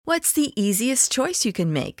What's the easiest choice you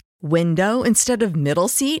can make? Window instead of middle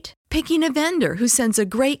seat? Picking a vendor who sends a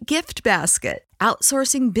great gift basket?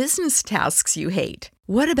 Outsourcing business tasks you hate?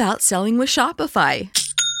 What about selling with Shopify?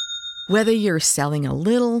 Whether you're selling a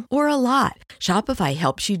little or a lot, Shopify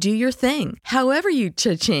helps you do your thing, however you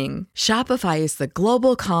cha-ching. Shopify is the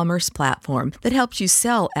global commerce platform that helps you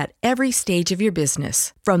sell at every stage of your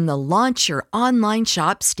business. From the launch your online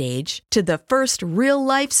shop stage to the first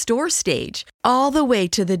real-life store stage, all the way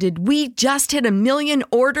to the did we just hit a million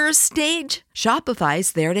orders stage.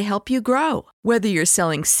 Shopify's there to help you grow. Whether you're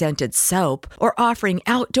selling scented soap or offering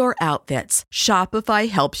outdoor outfits, Shopify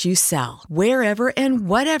helps you sell. Wherever and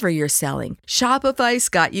whatever you're selling, Shopify's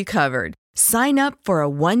got you covered. Sign up for a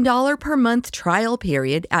 $1 per month trial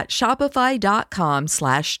period at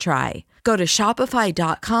shopify.com/try. Go to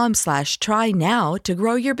shopify.com/try now to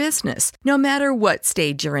grow your business, no matter what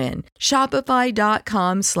stage you're in.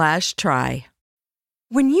 Shopify.com/try.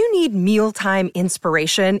 When you need mealtime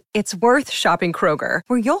inspiration, it's worth shopping Kroger,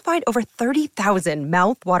 where you'll find over 30,000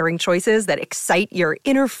 mouth-watering choices that excite your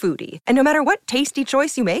inner foodie. And no matter what tasty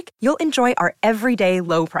choice you make, you'll enjoy our everyday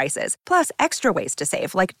low prices, plus extra ways to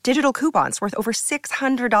save, like digital coupons worth over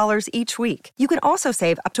 $600 each week. You can also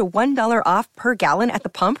save up to $1 off per gallon at the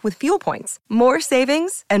pump with fuel points. More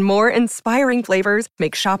savings and more inspiring flavors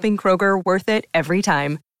make shopping Kroger worth it every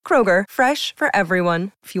time. Kroger, fresh for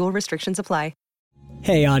everyone. Fuel restrictions apply.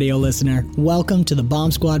 Hey, audio listener. Welcome to the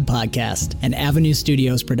BombSquad podcast, an Avenue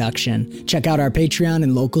Studios production. Check out our Patreon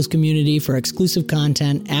and Locals community for exclusive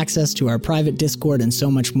content, access to our private Discord, and so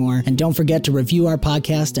much more. And don't forget to review our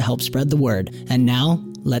podcast to help spread the word. And now,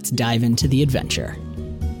 let's dive into the adventure.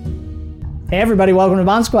 Hey everybody, welcome to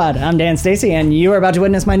BombSquad. I'm Dan Stacy, and you are about to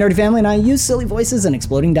witness my nerdy family and I use silly voices and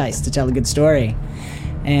exploding dice to tell a good story.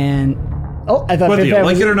 And... oh, I thought whether you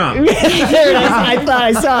like it or not. There it is. I thought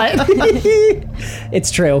I saw it. It's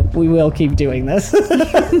true. We will keep doing this.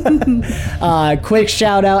 Quick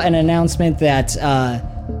shout out and announcement that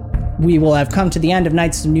we will have come to the end of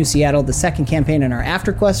Knights of New Seattle, the second campaign in our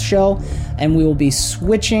AfterQuest show, and we will be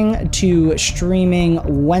switching to streaming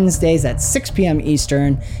Wednesdays at 6 p.m.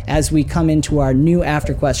 Eastern as we come into our new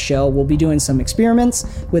AfterQuest show. We'll be doing some experiments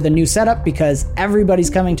with a new setup because everybody's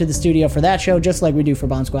coming to the studio for that show, just like we do for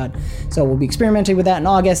BombSquad. So we'll be experimenting with that in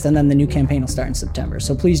August, and then the new campaign will start in September.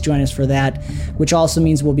 So please join us for that, which also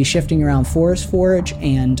means we'll be shifting around Forest Forge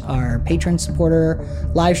and our patron supporter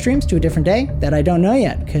live streams to a different day that I don't know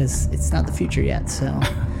yet because it's not the future yet. So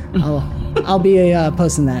I'll be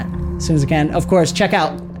posting that as soon as I can. Of course, check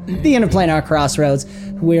out the Interplanar Crossroads,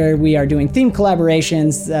 where we are doing themed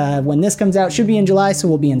collaborations. When this comes out, should be in July, so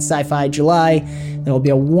we'll be in Sci-Fi July. There will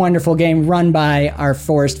be a wonderful game run by our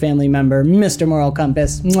Forest family member, Mr. Moral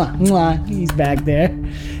Compass. Mwah, mwah. He's back there,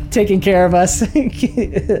 taking care of us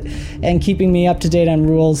and keeping me up to date on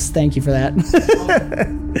rules. Thank you for that.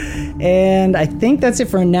 And I think that's it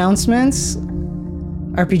for announcements.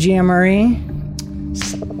 RPG MRE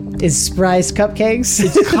is Spry's Cupcakes.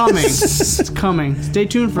 It's coming. It's coming. Stay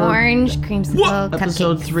tuned for Orange Creamsicle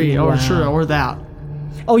episode Cupcakes. 3, or sure, or that.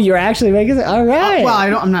 Oh, you're actually making it? All right. Well,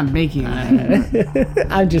 I'm not making it.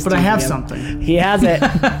 I'm just. But I have something. He has it.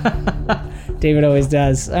 David always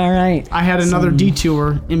does. All right. I had another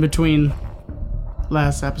detour in between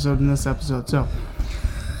last episode and this episode, so.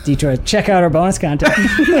 Detour. Check out our bonus content.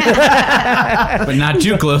 But not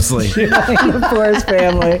too closely. The Forest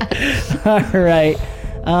family. All right.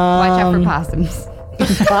 Watch out for possums.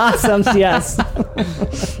 Possums, yes. The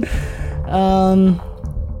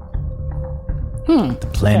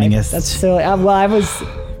planningest. That's silly.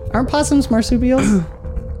 Aren't possums marsupials?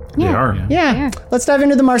 They are. Yeah. Let's dive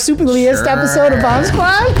into the marsupialiest episode of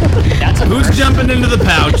BombSquad. Who's jumping into the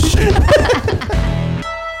pouch?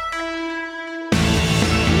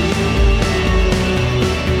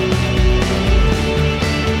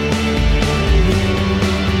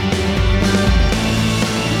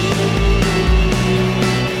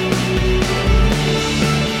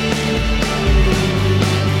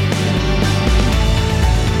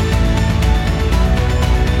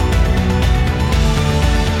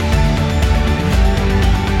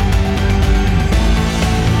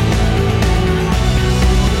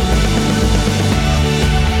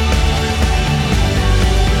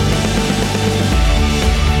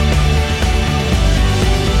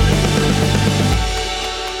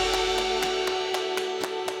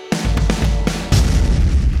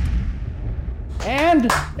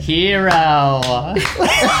 Hero.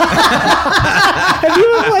 Have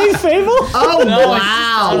you ever played Fable? Oh, no,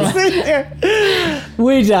 wow.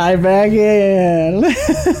 We dive back in.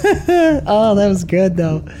 Oh, that was good,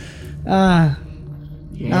 though.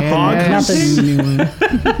 Not the new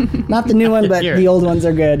one. Not the new one, but the old ones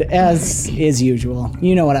are good, as is usual.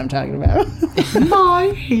 You know what I'm talking about. My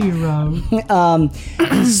hero.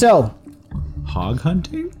 So, Hog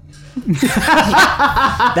hunting?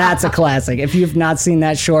 that's a classic. If you've not seen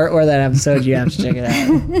that short or that episode, you have to check it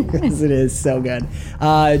out because it is so good.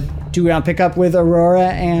 Do we want to pick up with Aurora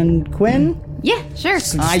and Quinn? Yeah, sure. I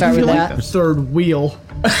Start feel with like that. the third wheel.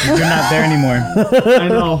 You're not there anymore. I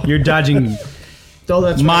know. You're dodging Oh,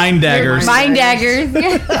 that's mind daggers. Mind daggers.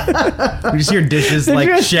 You just hear dishes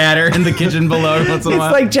like shatter in the kitchen below once in a It's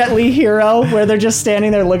while. like Jet Li Hero, where they're just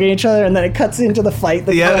standing there looking at each other, and then it cuts into the fight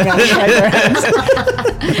that's going on inside their heads.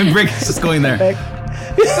 And Brick is just going there.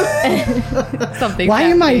 Something. Why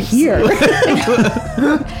am I here?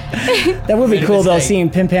 That would be cool, though, seeing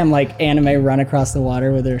Pim Pam like anime run across the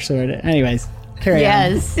water with her sword. Anyways, carry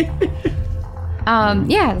on. Yes.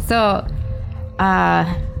 Yeah. So,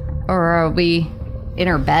 or are we in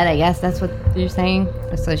her bed? I guess that's what you're saying.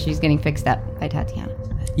 So she's getting fixed up by Tatiana.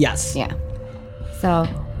 Yes. Yeah. So,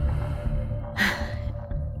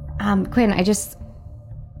 Quinn,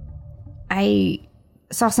 I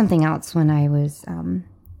saw something else when I was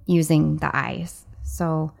using the eyes.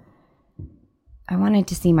 So I wanted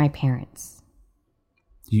to see my parents.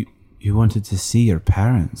 You wanted to see your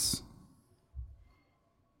parents?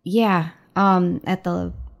 Yeah.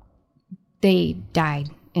 They died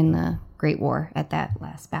in the Great War at that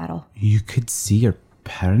last battle. You could see your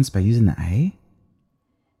parents by using the eye?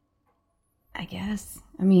 I guess.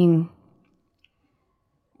 I mean,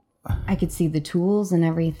 I could see the tools and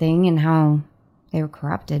everything and how they were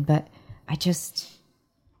corrupted, but I don't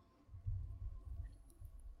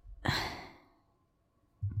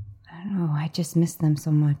know. I just miss them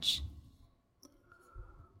so much.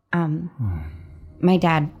 My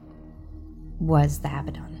dad was the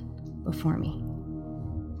Abaddon before me.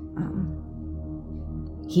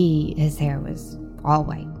 His hair was all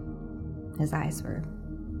white. His eyes were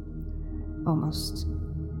almost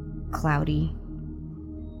cloudy.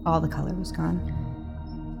 All the color was gone.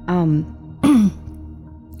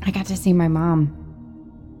 I got to see my mom.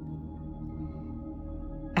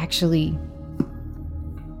 Actually,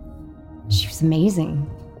 she was amazing.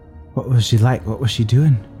 What was she like? What was she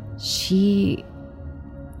doing? She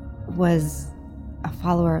was a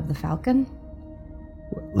follower of the Falcon.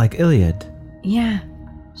 Like Iliad? Yeah.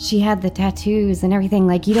 She had the tattoos and everything.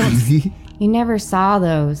 Like, you never saw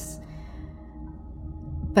those.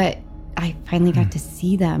 But I finally got to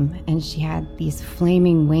see them, and she had these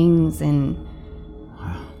flaming wings, and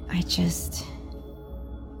I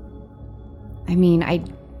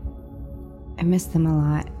miss them a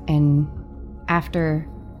lot. And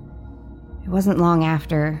it wasn't long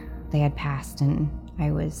after they had passed, and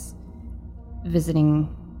I was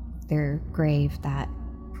visiting their grave that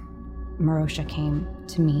Marosha came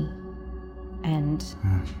to me and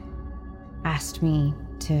asked me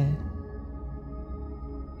to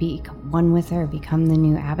be one with her, become the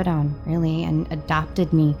new Abaddon, really, and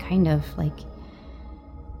adopted me, kind of, like.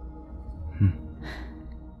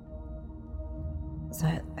 So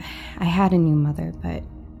I had a new mother, but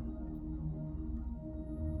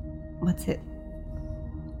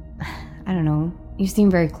I don't know. You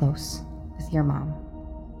seem very close with your mom.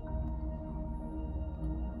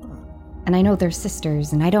 And I know they're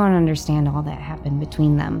sisters, and I don't understand all that happened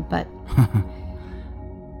between them, but...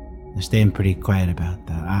 They're staying pretty quiet about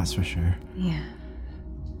that, that's for sure. Yeah.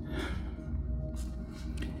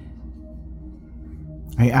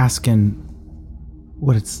 Are you asking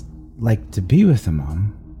what it's like to be with a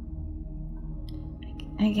mom?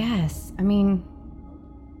 I guess. I mean...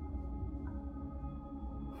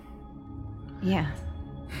 Yeah.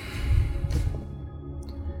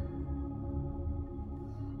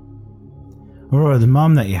 Or the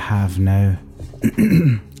mom that you have now,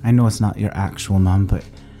 I know it's not your actual mom, but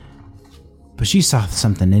she saw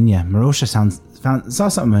something in you. Marosha saw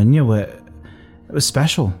something in you where it was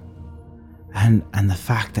special. And the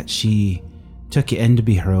fact that she took you in to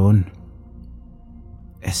be her own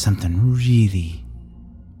is something really,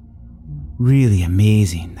 really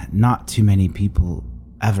amazing that not too many people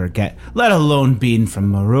ever get, let alone being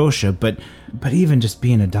from Marosha, but even just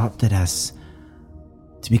being adopted as,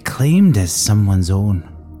 to be claimed as someone's own.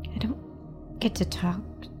 I don't get to talk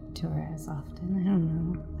to her as often. I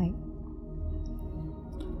don't know. Like,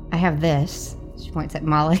 I have this. She points at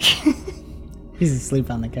Malik. He's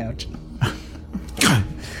asleep on the couch.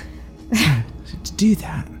 To do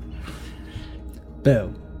that.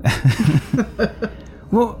 Boo.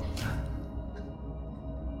 Well,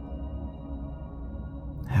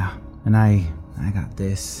 yeah, and I got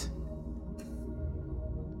this.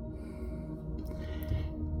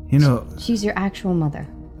 You know, She's your actual mother.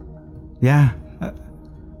 Yeah.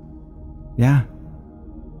 Yeah.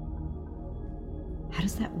 How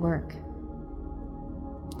does that work?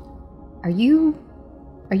 Are you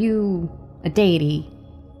a deity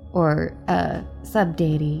or a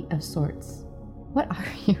sub-deity of sorts? What are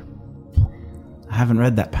you? I haven't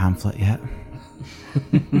read that pamphlet yet.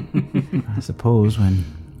 I suppose when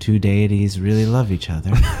two deities really love each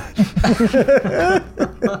other.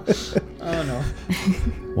 Oh no.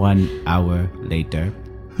 1 hour later.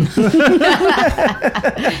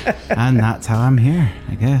 And that's how I'm here,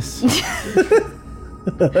 I guess.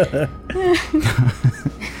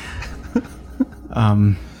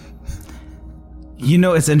 You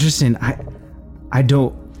know, it's interesting. I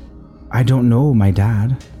don't know my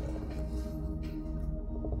dad.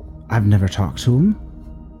 I've never talked to him.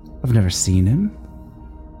 I've never seen him.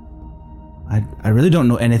 I really don't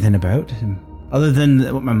know anything about him other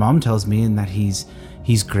than what my mom tells me, and that he's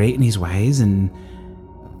great and he's wise, and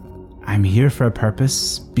I'm here for a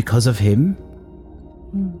purpose because of him.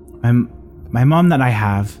 My mom that I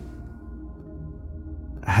have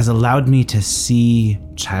has allowed me to see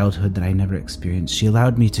childhood that I never experienced. She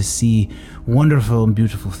allowed me to see wonderful and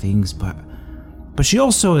beautiful things, but she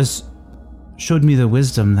also has showed me the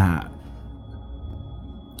wisdom that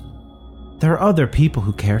there are other people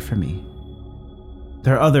who care for me.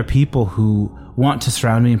 There are other people who want to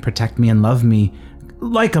surround me and protect me and love me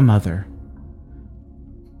like a mother.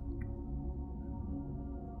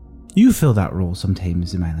 You fill that role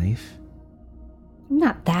sometimes in my life. I'm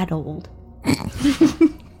not that old.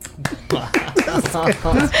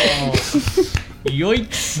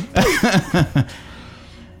 Yikes.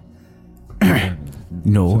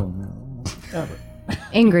 No.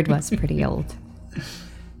 Ingrid was pretty old.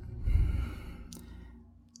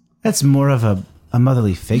 That's more of a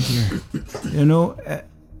motherly figure. You know,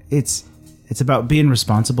 it's about being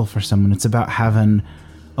responsible for someone. It's about having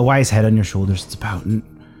a wise head on your shoulders. It's about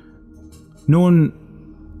knowing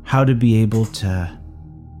how to be able to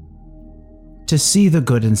see the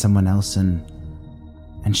good in someone else and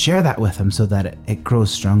share that with them so that it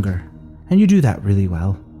grows stronger. And you do that really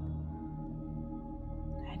well.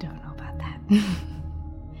 I don't know about that.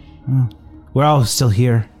 Well, we're all still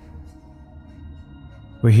here.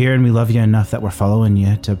 We're here and we love you enough that we're following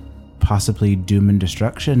you to possibly doom and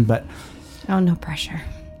destruction, but... Oh, no pressure.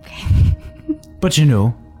 Okay. But you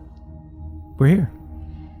know, we're here.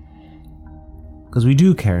 Because we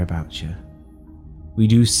do care about you. We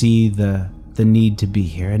do see the need to be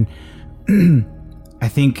here. And I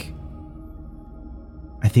think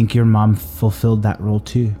your mom fulfilled that role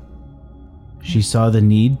too. She saw the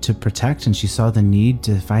need to protect, and she saw the need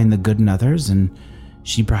to find the good in others, and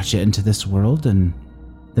she brought you into this world, and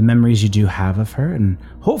the memories you do have of her, and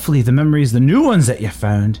hopefully the memories, the new ones that you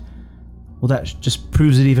found, well, that just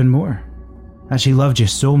proves it even more. That she loved you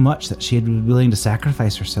so much that she had been willing to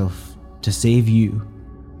sacrifice herself to save you,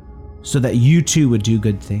 so that you too would do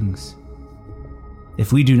good things.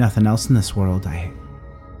 If we do nothing else in this world, I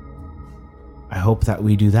hope that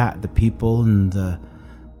we do that. The people and the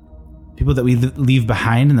people that we leave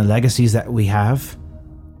behind and the legacies that we have,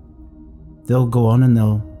 they'll go on and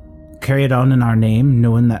they'll carry it on in our name,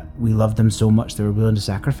 knowing that we love them so much that we're willing to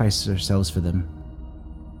sacrifice ourselves for them.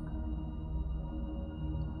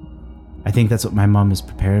 I think that's what my mom is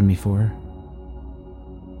preparing me for.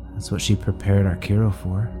 That's what she prepared our Kiro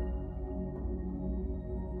for.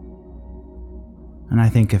 And I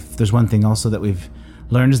think if there's one thing also that we've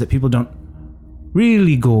learned is that people don't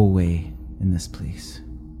really go away in this place.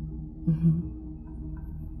 Mm-hmm.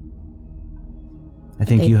 I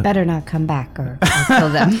think they better not come back or I'll kill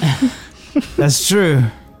them. That's true.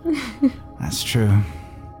 That's true.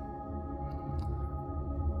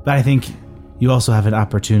 But I think you also have an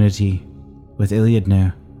opportunity with Iliad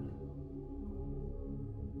now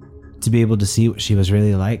to be able to see what she was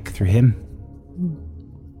really like through him.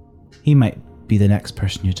 He might be the next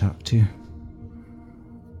person you talk to.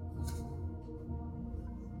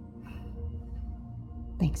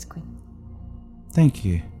 Thanks, Queen. Thank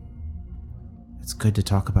you. It's good to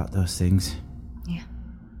talk about those things. Yeah.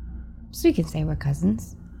 So we can say we're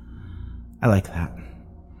cousins. I like that.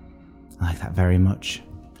 I like that very much.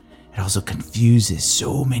 It also confuses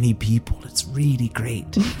so many people. It's really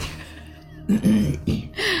great.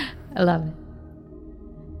 I love it.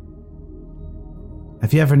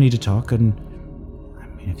 If you ever need to talk, and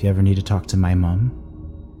if you ever need to talk to my mom,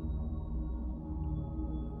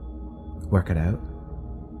 work it out.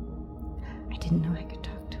 I didn't know I could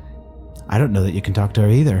talk to her. I don't know that you can talk to her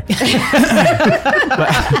either. But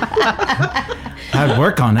I'd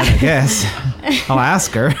work on it, I guess. I'll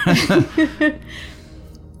ask her.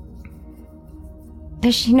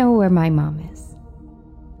 Does she know where my mom is?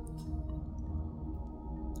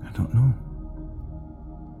 I don't know.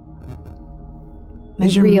 My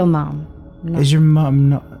real mom. Is your mom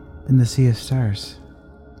not in the Sea of Stars?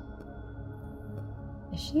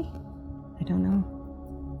 Is she? I don't know.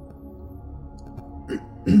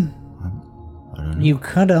 I don't know. You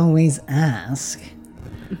could always ask.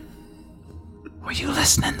 Were you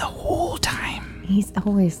listening the whole time? He's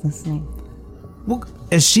always listening. Well,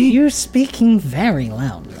 is she? You're speaking very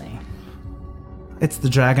loudly. It's the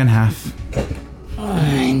dragon half.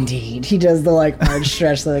 Indeed. He does the like arch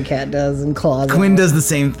stretch that a cat does and claws. Quinn out. does the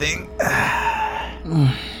same thing.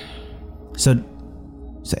 So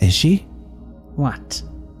is she? What?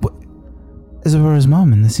 What? Is Aurora's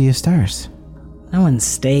mom in the Sea of Stars? No one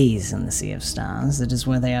stays in the Sea of Stars. It is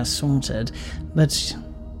where they are sorted. But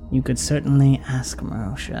you could certainly ask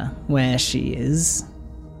Marosha where she is.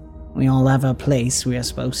 We all have a place we are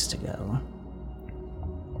supposed to go.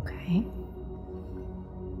 Okay.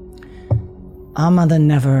 Our mother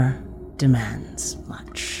never demands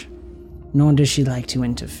much, nor does she like to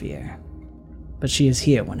interfere. But she is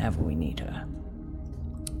here whenever we need her.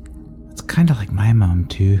 It's kind of like my mom,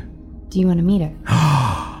 too. Do you want to meet her?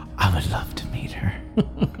 I would love to meet her.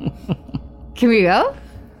 Can we go?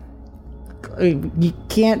 You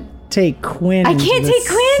can't take Quinn. I can't take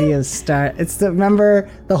Quinn? Sea of Stars. It's remember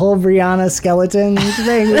the whole Brianna skeleton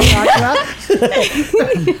thing we talked about?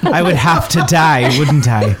 I would have to die, wouldn't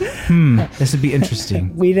I? This would be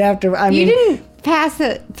interesting. We'd have to. You didn't pass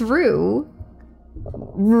it through.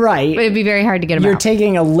 Right. But it'd be very hard to get him You're out.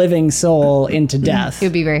 taking a living soul into death. It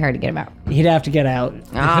would be very hard to get him out. He'd have to get out. It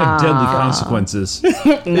had deadly consequences.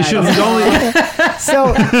 It should have only.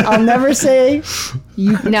 So I'll never say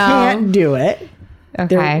you can't do it.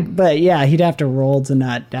 Okay. But yeah, he'd have to roll to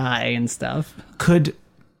not die and stuff. Could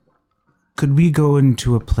we go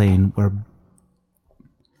into a plane where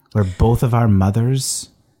both of our mothers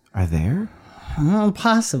are there? Well,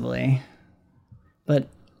 possibly. But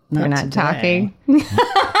We're not today. talking.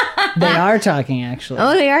 They are talking, actually.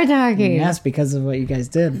 Oh, they are talking. Yes, because of what you guys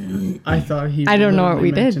did. I thought he. I don't know what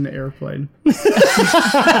we meant did. An airplane.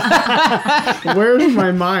 Where's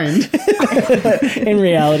my mind? In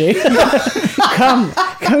reality.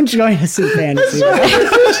 Come join us in fantasy.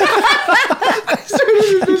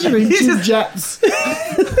 Started envisioning two jets.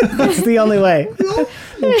 That's the only way.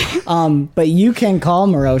 But you can call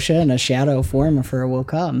Marosha and a shadow form of her will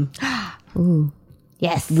come. Ooh.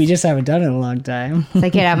 Yes. We just haven't done it in a long time. So I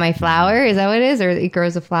get out my flower? Is that what it is? Or it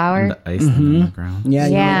grows a flower? The ice thing on the ground. Yeah,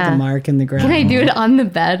 you Yeah. get the mark in the ground. Can I do it on the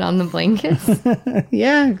bed, on the blankets?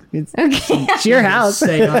 Yeah, it's Okay. your house.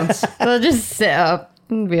 Seance. We'll just sit up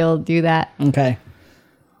and be able to do that. Okay.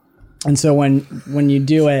 And so when you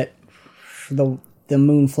do it, the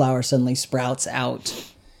moonflower suddenly sprouts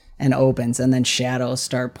out and opens, and then shadows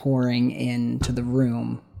start pouring into the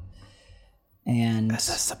room. And Is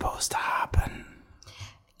this supposed to happen?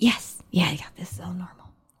 Yes. Yeah, this is all normal.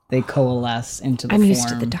 they coalesce into the I'm form. used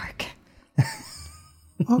to the dark.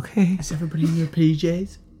 Okay. Is everybody in their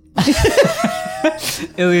PJs?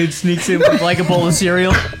 Iliad sneaks in with like a bowl of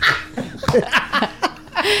cereal.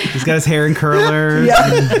 He's got his hair in curlers.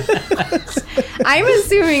 I'm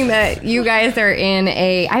assuming that you guys are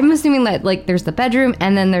I'm assuming that like there's the bedroom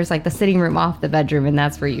and then there's like the sitting room off the bedroom and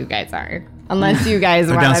that's where you guys are. Unless you guys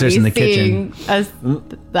want to downstairs be in the seeing us,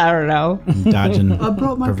 I don't know. Dodging. I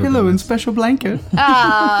brought my Perfect. pillow and special blanket.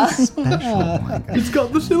 Special blanket. It's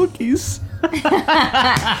got the silkies.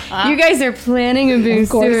 You guys are planning a Of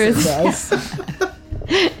course it boosters.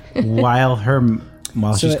 does. While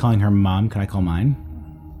she's it- calling her mom, can I call mine?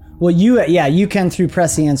 Well, you can through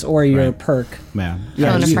prescience or your Right. perk. Yeah.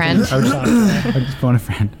 Phone a friend. I'll just phone a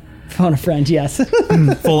friend. Phone a friend, yes.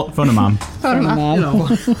 Phone a mom. Phone a mom. You know,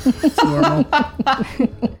 it's normal.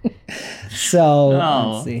 So,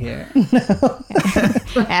 let's see here.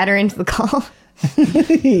 Add her into the call.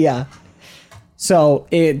 Yeah. So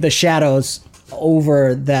the shadows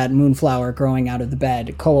over that moonflower growing out of the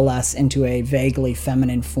bed coalesce into a vaguely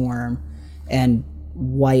feminine form, and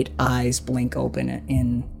white eyes blink open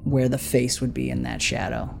in where the face would be in that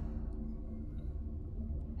shadow.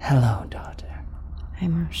 Hello, daughter. Hi,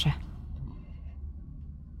 Marcia.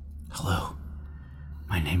 Hello.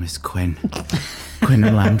 My name is Quinn. Quinn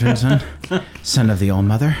Landrinson, son of the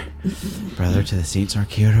All-Mother, brother to the Saint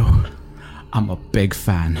Sarkiro. I'm a big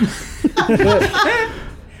fan.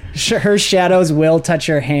 Her shadows will touch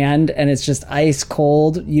your hand, and it's just ice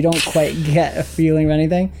cold. You don't quite get a feeling of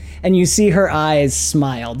anything. And you see her eyes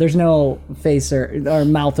smile. There's no face or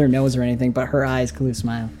mouth or nose or anything, but her eyes clearly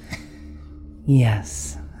smile.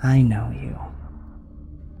 Yes, I know you.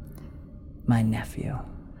 My nephew.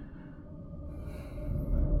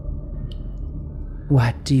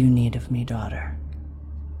 What do you need of me, daughter?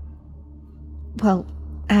 Well,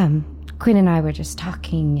 Quinn and I were just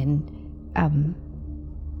talking,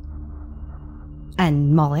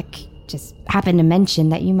 and Moloch just happened to mention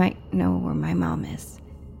that you might know where my mom is.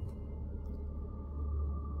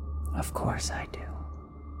 Of course I do.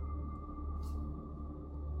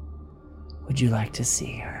 Would you like to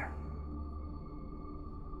see her?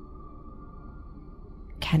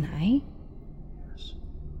 Can I?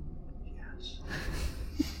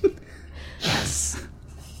 Yes.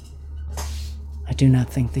 I do not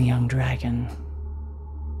think the young dragon,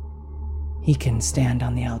 he can stand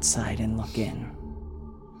on the outside and look in.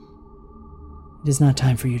 It is not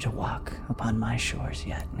time for you to walk upon my shores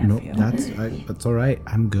yet, nephew. No, that's all right.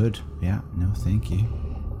 I'm good. Yeah, no, thank you.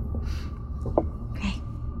 Okay.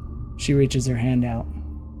 She reaches her hand out.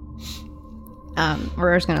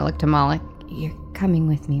 Aurora's gonna look to Moloch. You're coming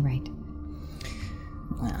with me, right?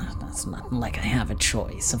 Well, that's not like I have a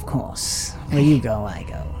choice, of course. Where you go, I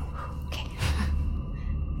go. Okay.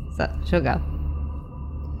 So she'll go.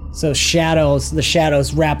 So the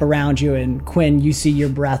shadows wrap around you, and Quinn, you see your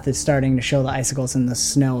breath is starting to show the icicles, and the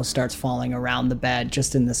snow starts falling around the bed,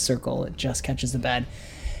 just in this circle. It just catches the bed.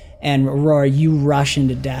 And Aurora, you rush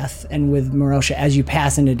into death, and with Marosha, as you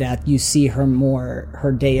pass into death, you see her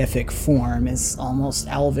deific form is almost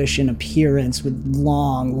elvish in appearance with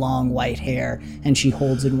long, long white hair, and she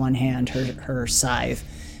holds in one hand her scythe,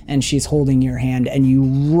 and she's holding your hand, and you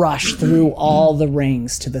rush through all the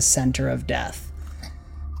rings to the center of death.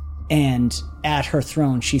 And at her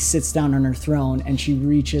throne, she sits down on her throne, and she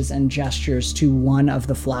reaches and gestures to one of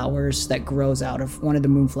the flowers that grows out of, one of the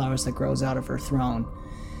moonflowers that grows out of her throne.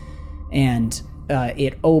 And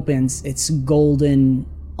it opens. It's golden,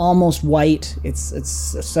 almost white. It's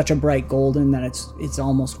such a bright golden that it's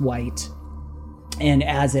almost white. And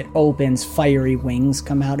as it opens, fiery wings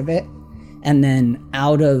come out of it, and then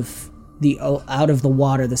out of the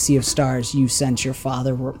water, the sea of stars, you sense your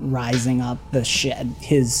father rising up,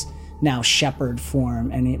 his now shepherd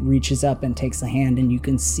form, and it reaches up and takes the hand, and you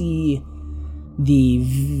can see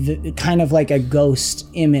the kind of like a ghost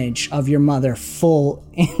image of your mother, full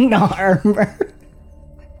in armor.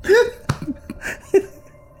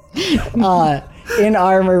 In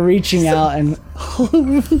armor, reaching out and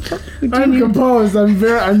I'm composed.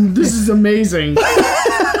 This is amazing.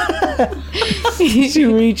 She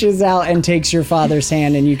reaches out and takes your father's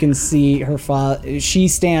hand, and you can see her father. She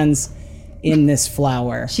stands in this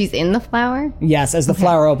flower. She's in the flower? Yes, as the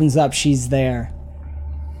flower opens up, she's there.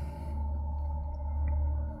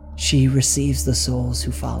 She receives the souls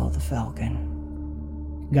who follow the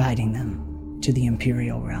falcon, guiding them to the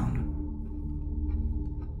Imperial realm.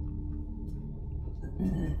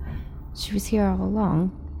 She was here all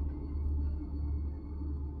along.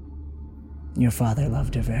 Your father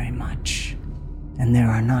loved her very much, and there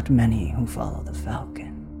are not many who follow the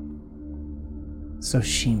falcon. So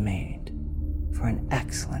she made for an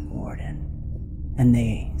excellent warden, and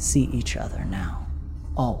they see each other now,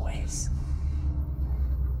 always.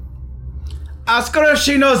 Ask her if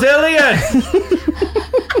she knows Iliad!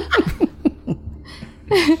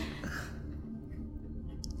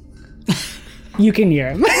 You can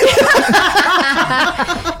hear him.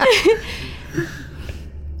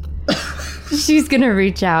 She's gonna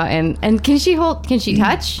reach out and can she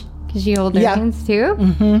touch? Can she hold their hands too?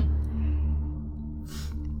 Mm-hmm.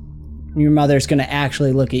 Your mother's gonna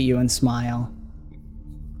actually look at you and smile.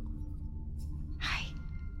 Hi.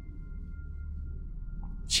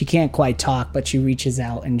 She can't quite talk, but she reaches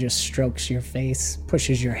out and just strokes your face,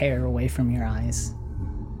 pushes your hair away from your eyes,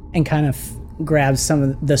 and kind of grabs some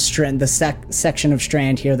of the strand, section of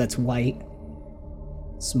strand here that's white.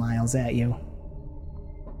 Smiles at you.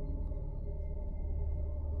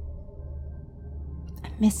 I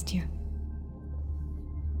missed you.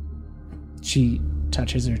 She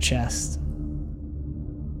touches her chest,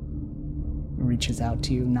 reaches out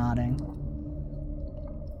to you, nodding.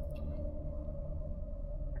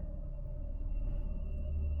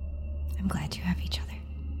 I'm glad you have each other.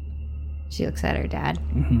 She looks at her dad.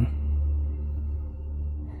 Mm-hmm.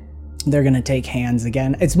 They're gonna take hands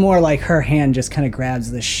again. It's more like her hand just kind of grabs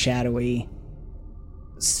the shadowy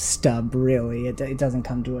stub, really. It doesn't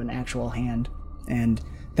come to an actual hand. And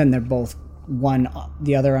then they're both,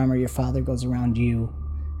 the other arm of your father goes around you,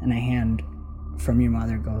 and a hand from your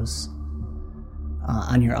mother goes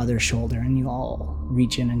on your other shoulder, and you all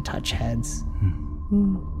reach in and touch heads.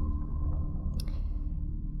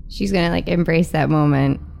 She's gonna embrace that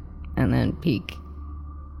moment and then peek.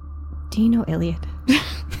 Do you know Iliad?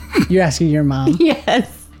 You're asking your mom?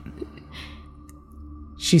 Yes.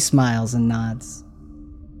 She smiles and nods.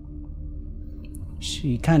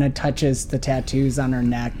 She kind of touches the tattoos on her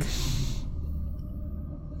neck.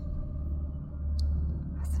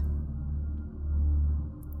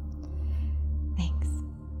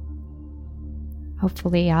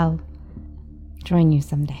 Hopefully I'll join you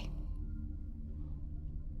someday.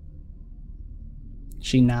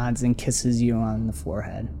 She nods and kisses you on the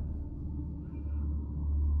forehead.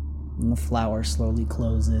 And the flower slowly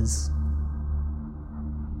closes.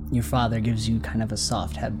 Your father gives you kind of a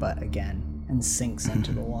soft headbutt again and sinks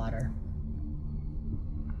into the water.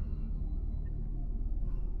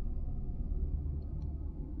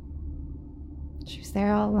 She was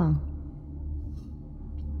there all along.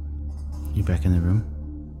 You back in the room?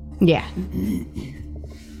 Yeah.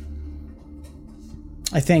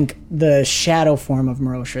 I think the shadow form of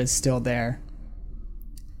Marosha is still there.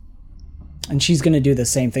 And she's going to do the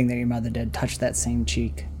same thing that your mother did, touch that same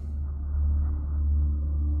cheek.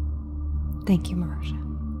 Thank you, Marosha.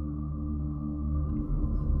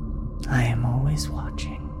 I am always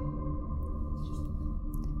watching.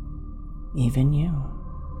 Even you.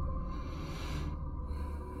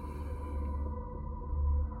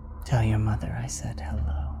 Tell your mother I said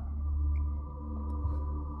hello.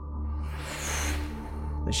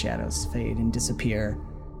 The shadows fade and disappear.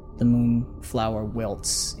 The moonflower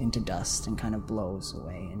wilts into dust and kind of blows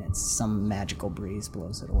away, and it's some magical breeze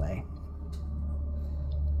blows it away.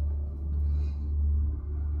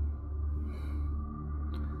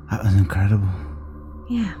 That was incredible.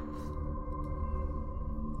 Yeah.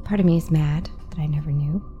 Part of me is mad that I never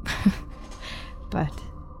knew. But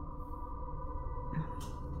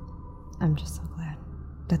I'm just so glad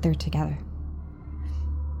that they're together.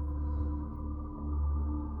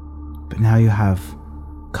 But now you have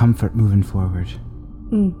comfort moving forward.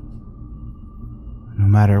 No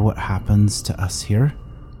matter what happens to us here,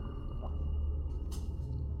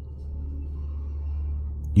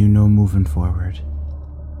 you know moving forward.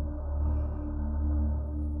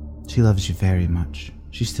 She loves you very much.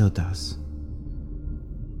 She still does.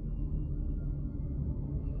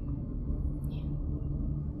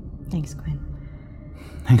 Thanks, Quinn.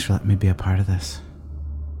 Thanks for letting me be a part of this.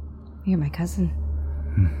 You're my cousin.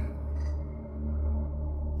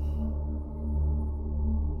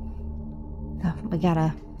 So, we got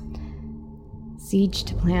a siege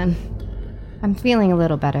to plan. I'm feeling a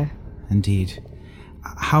little better. Indeed.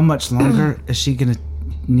 How much longer is she gonna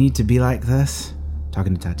need to be like this?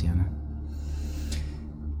 Talking to Tatiana.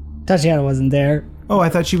 Tatiana wasn't there. Oh, I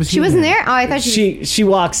thought she was here. She wasn't there? Oh, I thought She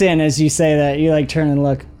walks in as you say that. You like turn and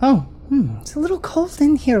look. Oh, it's a little cold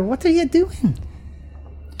in here. What are you doing?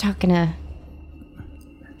 talking to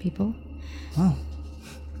people. Oh.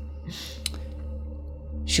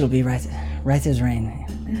 She'll be right as rain.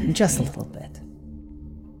 In just a little bit.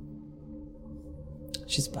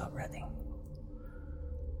 She's about ready.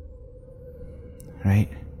 Right.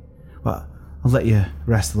 Well, I'll let you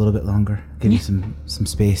rest a little bit longer. Give you some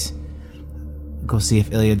space. Go see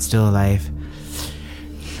if Iliad's still alive.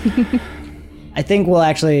 I think we'll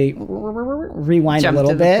actually rewind Jump a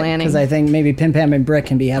little to the bit planning. because I think maybe Pim Pam and Brick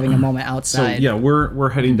can be having a moment So outside. yeah, we're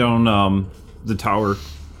heading down the tower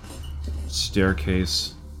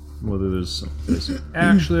staircase. Whether there's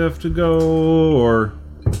actually have to go, or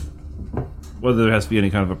whether there has to be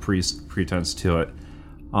any kind of a pretense to it.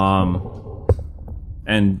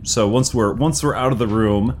 And so once we're out of the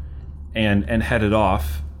room and headed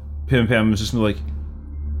off, Pim Pam is just gonna be like,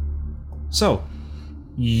 so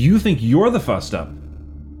you think you're the fussed up?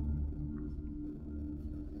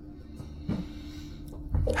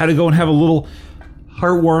 Had to go and have a little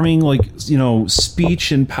heartwarming,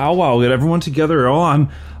 speech and powwow, get everyone together. Oh,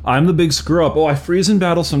 I'm the big screw up. Oh, I freeze in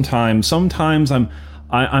battle sometimes. Sometimes I'm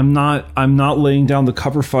not laying down the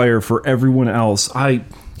cover fire for everyone else. I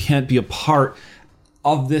can't be a part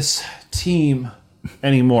of this team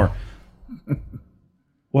anymore.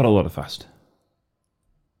 What a load of fuss.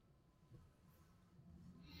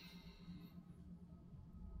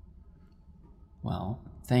 Well,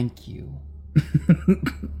 thank you.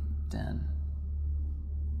 Then.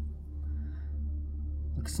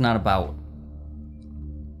 Look, it's not about...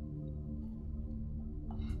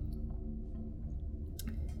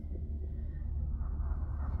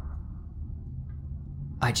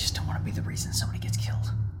 I just don't want to be the reason somebody gets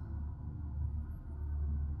killed.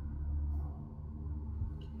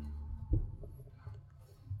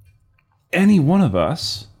 Any one of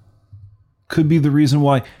us could be the reason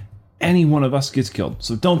why any one of us gets killed.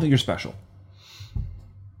 So don't think you're special.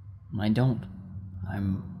 I don't.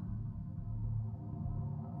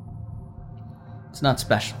 It's not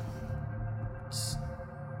special. It's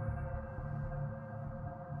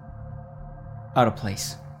out of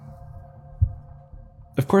place.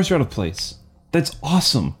 Of course you're out of place. That's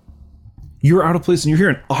awesome. You're out of place and you're here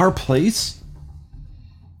in our place?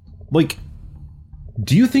 Like,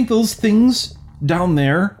 do you think those things down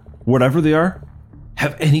there, whatever they are,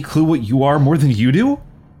 have any clue what you are more than you do?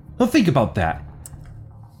 Now think about that.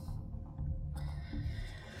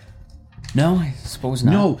 No, I suppose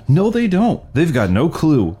not. No, they don't. They've got no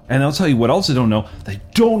clue. And I'll tell you what else they don't know. They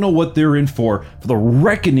don't know what they're in for the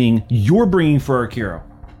reckoning you're bringing for Akira.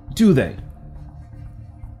 Do they?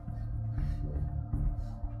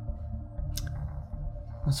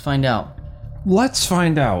 Let's find out. Let's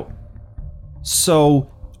find out. So,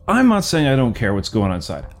 I'm not saying I don't care what's going on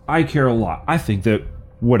inside. I care a lot. I think that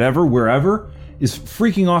whatever, wherever, is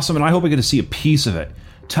freaking awesome, and I hope I get to see a piece of it.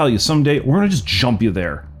 Tell you, someday, we're gonna just jump you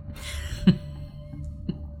there.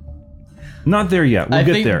 Not there yet. We'll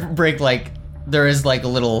get there. Brick, there is a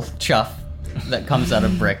little chuff that comes out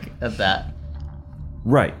of Brick at that.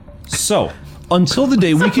 Right. So, until the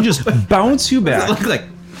day we can just bounce you back. Look like.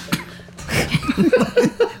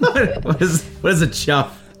 what is a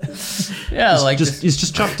chuff? Yeah, it's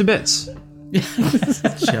just chopped to bits.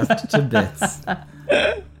 Chuffed to bits.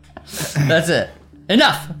 That's it.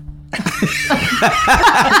 Enough.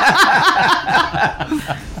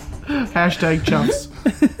 Hashtag chumps.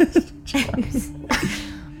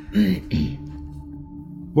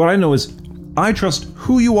 What I know is I trust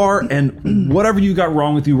who you are and whatever you got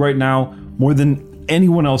wrong with you right now more than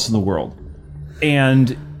anyone else in the world.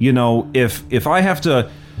 And, if I have to,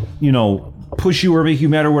 push you or make you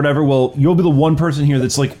mad or whatever, well, you'll be the one person here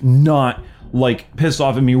that's not pissed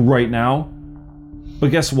off at me right now.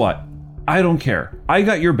 But guess what? I don't care. I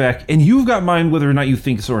got your back and you've got mine whether or not you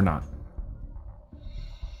think so or not.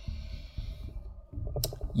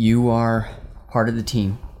 You are part of the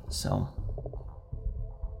team, so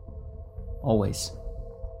always.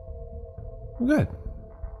 Good.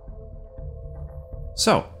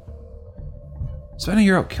 So, spending a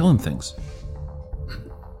year out killing things.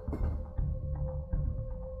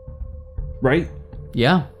 Right?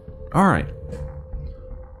 Yeah. Alright.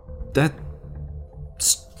 That's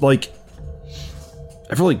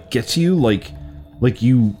ever get to you?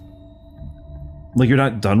 You're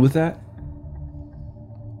not done with that?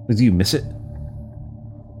 Do you miss it?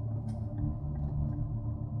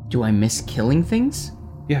 Do I miss killing things?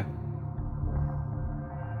 Yeah.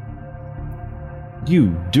 You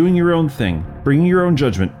doing your own thing, bringing your own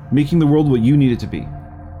judgment, making the world what you need it to be.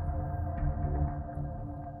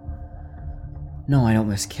 No, I don't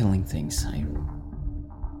miss killing things. I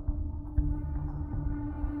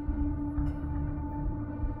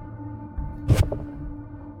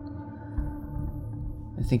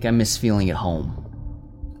think I miss feeling at home.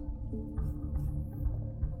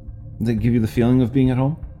 Does it give you the feeling of being at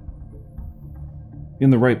home? In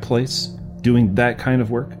the right place? Doing that kind of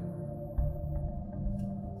work?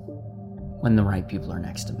 When the right people are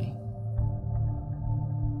next to me.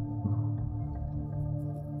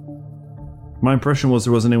 My impression was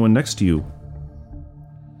there wasn't anyone next to you.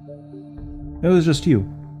 It was just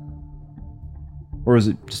you. Or is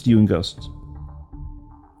it just you and ghosts?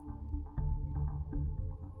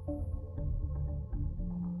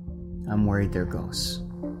 I'm worried they're ghosts.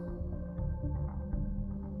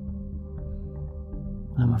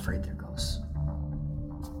 I'm afraid they're ghosts.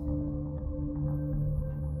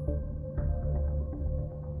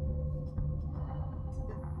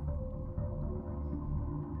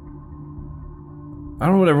 I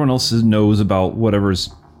don't know what everyone else knows about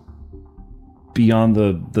whatever's beyond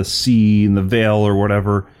the sea and the veil or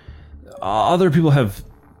whatever. Other people have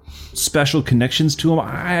special connections to them.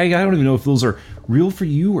 I don't even know if those are real for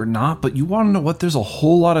you or not, but you want to know what? There's a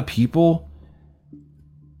whole lot of people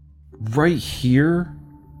right here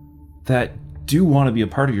that do want to be a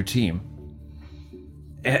part of your team.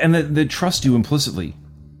 And that trust you implicitly.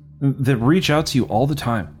 That reach out to you all the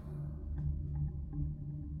time.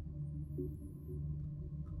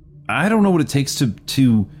 I don't know what it takes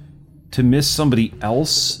to miss somebody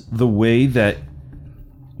else the way that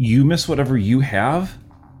you miss whatever you have.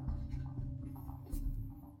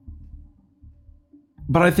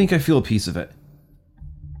 But I think I feel a piece of it.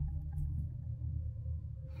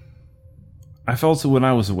 I felt it when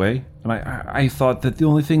I was away, and I thought that the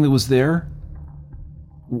only thing that was there,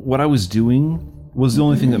 what I was doing, was the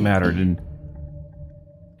only thing that mattered, and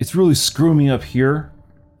it's really screwing me up here,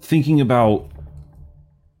 thinking about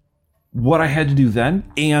what I had to do then,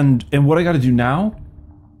 and what I got to do now.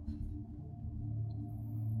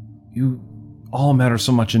 You all matter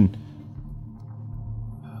so much, and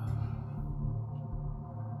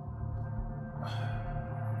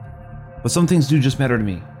but some things do just matter to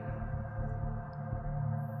me.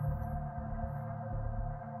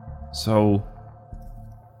 So,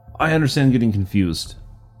 I understand getting confused.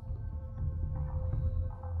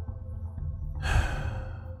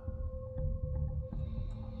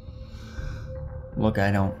 Look,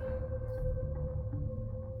 I don't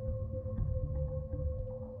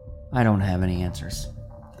I don't have any answers.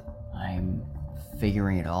 I'm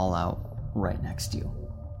figuring it all out right next to you.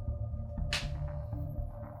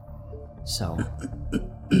 So...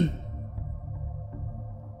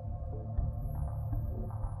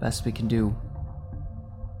 best we can do.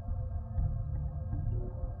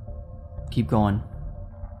 Keep going.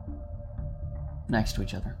 Next to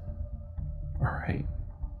each other. Alright.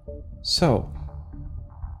 So,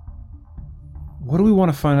 what do we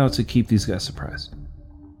want to find out to keep these guys surprised?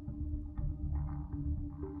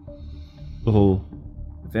 Little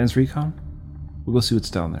advanced recon? We'll go see what's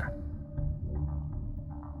down there.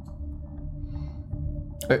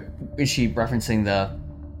 Is she referencing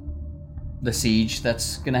the siege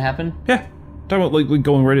that's gonna happen? Yeah. Talking about like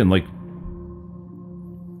going right in, like...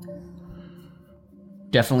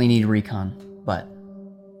 Definitely need recon, but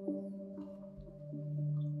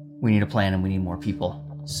we need a plan and we need more people.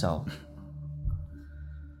 So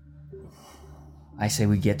I say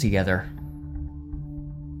we get together.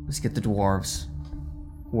 Let's get the dwarves,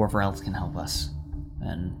 whoever else can help us,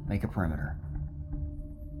 and make a perimeter.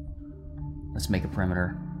 Let's make a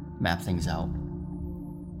perimeter, map things out,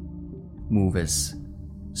 move as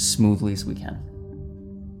smoothly as we can.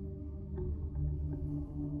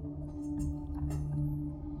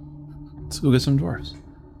 Let's go get some dwarves.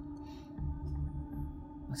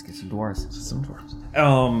 Let's get some dwarves.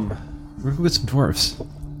 We're gonna go get some dwarves.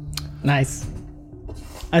 Nice.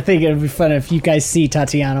 I think it'd be fun if you guys see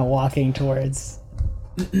Tatiana walking towards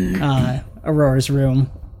Aurora's room,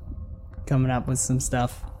 coming up with some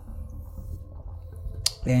stuff.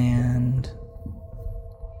 And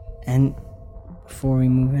before we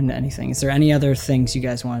move into anything, is there any other things you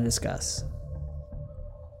guys want to discuss?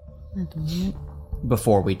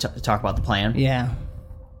 Before we talk about the plan? Yeah.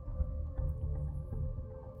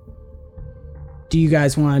 Do you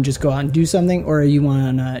guys want to just go out and do something, or do you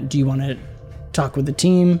want to talk with the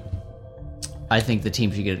team? I think the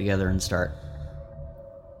team should get together and start.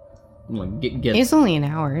 Get It's only an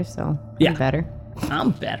hour, so Yeah. I'm better.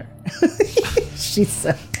 I'm better. She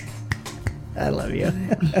said, I love you.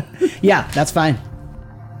 Yeah, that's fine.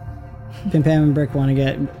 Pim Pam and Brick want to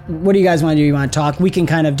get... What do you guys want to do? You want to talk? We can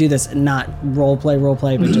kind of do this, not role play,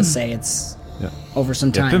 but just say it's over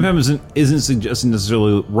some time. Pim Pam isn't suggesting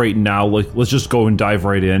necessarily right now, like, let's just go and dive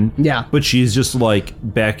right in. Yeah. But she's just like,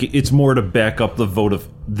 it's more to back up the vote of,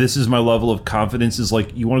 this is my level of confidence, is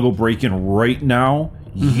like, you want to go break in right now?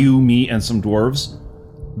 You, me, and some dwarves?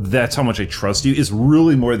 That's how much I trust you. Is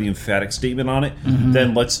really more the emphatic statement on it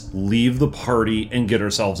than let's leave the party and get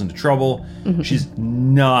ourselves into trouble. She's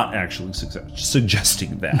not actually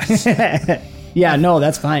suggesting that. Yeah, no,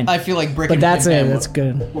 that's fine. I feel like Brick But and that's Pim it. Pam That's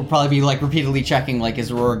good. We'll probably be like repeatedly checking, like,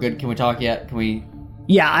 is Aurora good? Can we talk yet? Can we...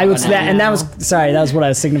 Yeah, I would say that, and that was what I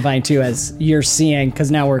was signifying too, as you're seeing, because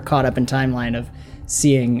now we're caught up in timeline of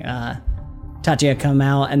seeing Tatia come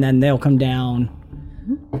out, and then they'll come down.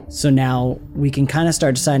 So now we can kind of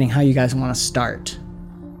start deciding how you guys want to start.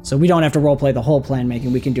 So we don't have to roleplay the whole plan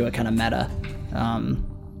making. We can do it kind of meta.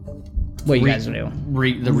 What you guys do?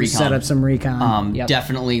 The recon. Set up some recon. Yep.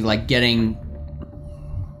 Definitely, like, getting...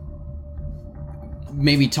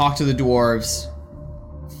 Maybe talk to the dwarves.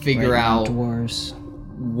 Figure out dwarves.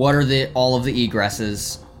 What are all of the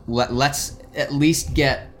egresses. Let's at least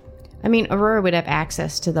get... I mean, Aurora would have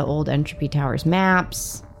access to the old Entropy Towers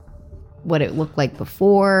maps, what it looked like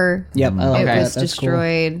before Yep, I like it that. was That's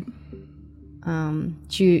destroyed.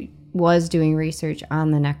 She was doing research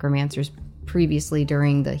on the necromancers previously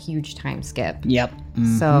during the huge time skip. Yep.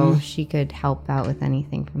 So she could help out with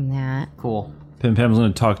anything from that. Cool. Pim Pam's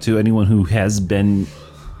going to talk to anyone who has been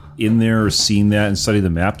in there or seen that and study the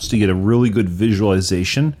maps to get a really good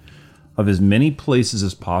visualization of as many places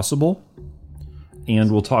as possible.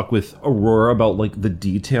 And we'll talk with Aurora about, like, the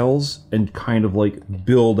details and kind of, like,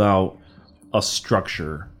 build out a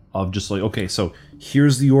structure of just like, okay, so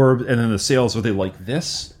here's the orb, and then the sails, are they like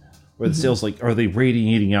this? Or the sails, like, are they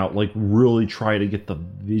radiating out? Like, really try to get the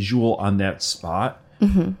visual on that spot.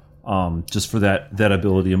 Just for that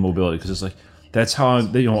ability and mobility, because it's like, that's how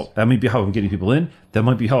that might be how I'm getting people in, that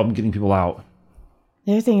might be how I'm getting people out.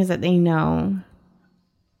 The other thing is that they know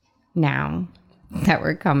now that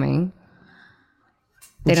we're coming.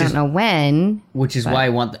 They don't know when. Which is why I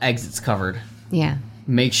want the exits covered. Yeah.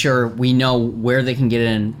 Make sure we know where they can get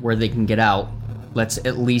in, where they can get out. Let's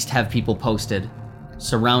at least have people posted.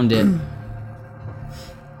 Surround it.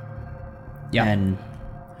 Yeah. And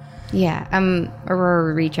Yeah. Aurora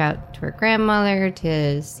would reach out to her grandmother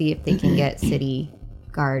to see if they can get city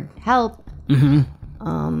guard help.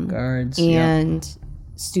 Guards. And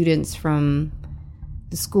students from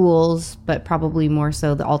the schools, but probably more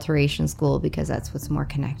so the alteration school, because that's what's more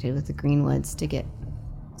connected with the Greenwoods, to get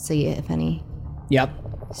See if any Yep.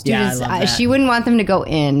 students. Yeah, I love that. She wouldn't want them to go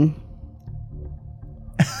in.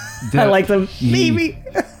 I like them. Maybe.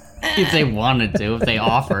 If they wanted to, if they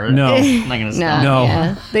offered. No. I'm not going to stop. No.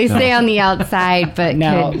 Yeah. They stay on the outside, but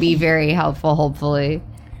No. could be very helpful, hopefully.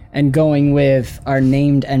 And going with our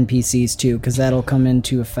named NPCs too, because that'll come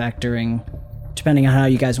into effect during, depending on how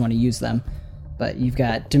you guys want to use them. But you've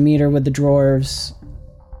got Demeter with the dwarves,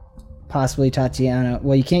 possibly Tatiana.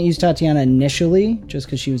 Well, you can't use Tatiana initially, just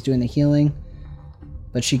because she was doing the healing.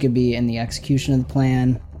 But she could be in the execution of the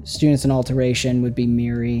plan. Students in alteration would be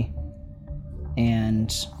Miri.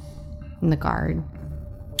 And And the guard,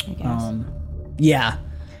 I guess. yeah,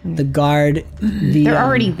 the guard. They're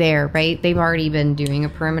already there, right? They've already been doing a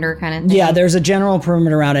perimeter kind of thing. Yeah, there's a general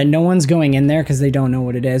perimeter around it. No one's going in there because they don't know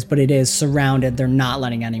what it is, but it is surrounded. They're not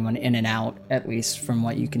letting anyone in and out, at least from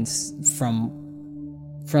what you can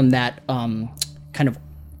from that kind of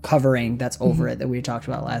covering that's over it that we talked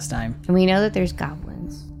about last time. And we know that there's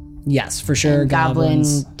goblins. Yes, for sure. And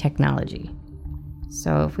Goblins. goblin technology.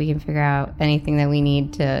 So if we can figure out anything that we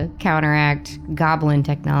need to counteract goblin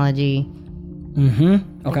technology,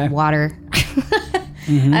 Okay. water,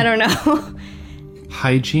 I don't know.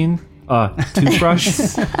 Hygiene,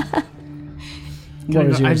 toothbrush, What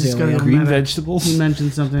was I yours, just gotta Ilya? go green meta. vegetables. You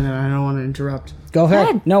mentioned something that I don't want to interrupt. Go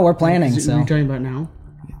ahead. No, we're planning. Is it, are So you talking about now?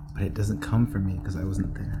 But it doesn't come from me because I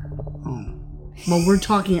wasn't there. Well, we're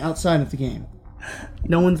talking outside of the game.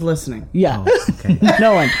 No one's listening. yeah, Okay.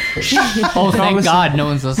 no one. Oh, thank God no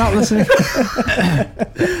one's listening. Not listening.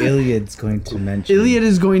 Iliad's going to mention Iliad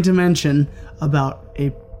is going to mention about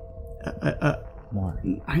a. more.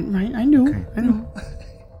 I know. I know.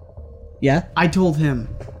 Yeah. I told him.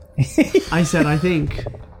 I said I think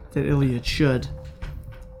that Iliad should.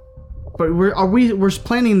 But we're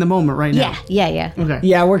planning the moment right now. Yeah. Okay.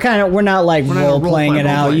 Yeah, we're not like not role playing role-play, it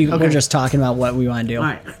out. role-play. We're Okay. just talking about what we want to do. All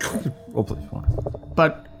right. Roleplay fun.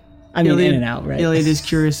 But I mean, Iliad, in and out, right? Iliad is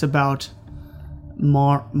curious about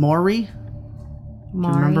Mari.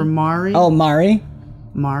 Remember Mari? Oh, Mari.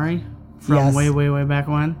 Mari from Yes. way back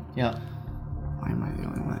when. Yeah. Why am I the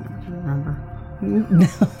only one who can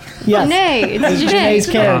remember? Yes. Nay, it's Janae's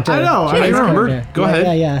Janae. character. I know. I Janae's remember. character. Go Yeah,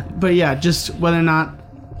 ahead. Yeah. But yeah, just whether or not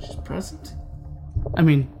she's present. I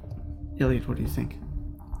mean, Iliad, what do you think?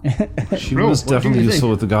 She Bro, was what do definitely you useful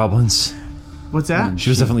think? with the goblins. What's that? She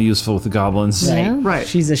was definitely useful with the goblins. Right. Yeah. Right.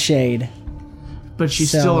 She's a shade. But she's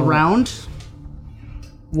So- still around.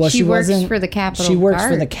 Well, She works wasn't- for the Capitol She works for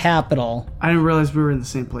Guard. the capital. I didn't realize we were in the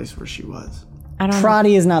same place where she was. I don't know.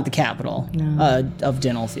 Prati is not the capital of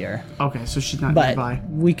Dinalthir, Okay, so she's not but nearby.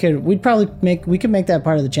 we could make that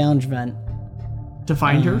part of the challenge event. To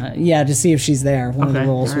find her? Yeah, to see if she's there. One of the Okay,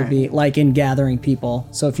 roles would alright. be like in gathering people.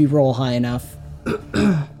 So if you roll high enough,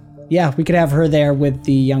 yeah, we could have her there with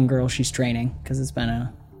the young girl she's training because it's been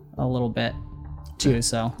a little bit too.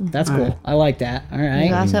 So that's cool. I like that. All There's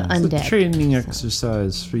right. also It's a undead. training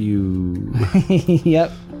exercise for you.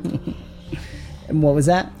 Yep. And what was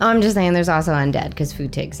that? I'm just saying there's also undead because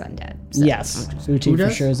Futig's undead. So. Yes, Futi for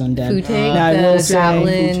does? sure is undead. Futig, Now, I will the say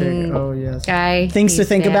goblin Oh, yes. guy. things to he's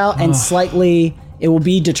think there. about, and slightly it will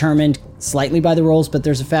be determined slightly by the rolls, but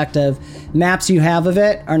there's a fact of maps you have of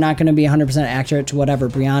it are not going to be 100% accurate to whatever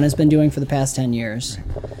Brianna's been doing for the past 10 years.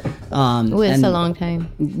 Ooh, it's and- a long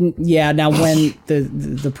time. Yeah, now when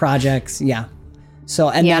the projects, yeah. So,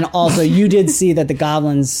 and Yeah. then also you did see that the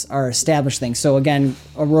goblins are established things. So again,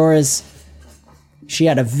 Aurora's, she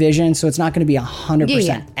had a vision, so it's not going to be 100%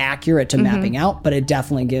 Yeah. accurate to mapping out, but it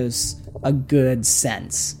definitely gives a good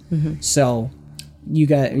sense. So you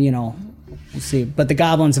got, we'll see. But the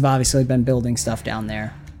goblins have obviously been building stuff down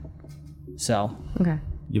there. So, Okay.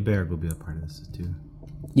 Yberg will be a part of this too.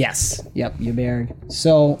 yes. Yep, Yberg.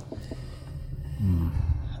 So,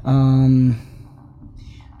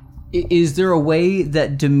 Is there a way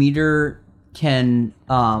that Demeter can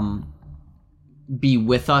be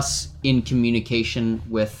with us in communication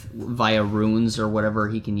with via runes or whatever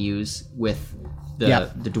he can use with the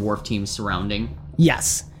Yep. the dwarf team surrounding?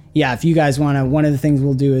 yes. Yeah, if you guys want to, one of the things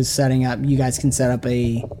we'll do is setting up, you guys can set up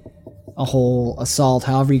a whole assault,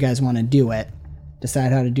 however you guys want to do it.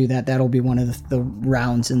 Decide how to do that. That'll be one of the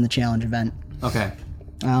rounds in the challenge event. Okay.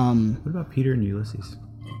 What about Peter and Ulysses?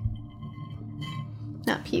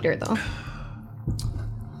 Not Peter, though.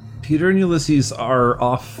 Peter and Ulysses are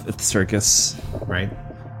off at the circus. Right.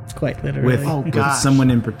 Quite literally. With, Oh, with gosh.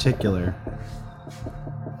 someone in particular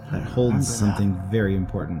that holds something very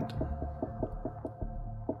important.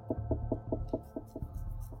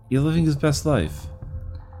 You're living his best life.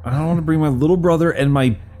 I don't want to bring my little brother and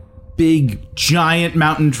my big. Giant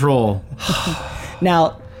mountain troll.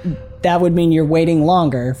 Now, that would mean you're waiting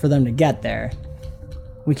longer for them to get there.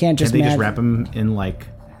 We can't just Can they just wrap them in like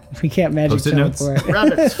we can't magic Post-it notes? teleport.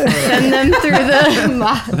 Rabbits. Send them through the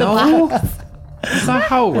box. That's not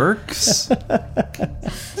how it works.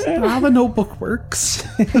 That's not how the notebook works.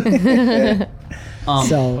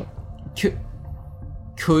 So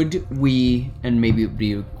Could we, and maybe it would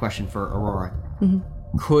be a question for Aurora,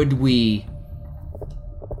 could we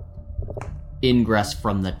ingress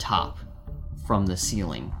from the top, from the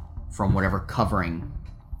ceiling, from whatever covering?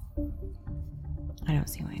 I don't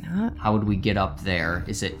see why not. How would we get up there?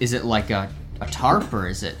 Is it like a tarp,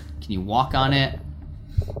 or can you walk on it?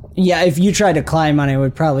 yeah, if you tried to climb on it, it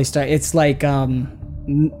would probably start. It's like a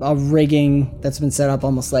rigging that's been set up,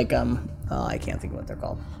 almost like I can't think of what they're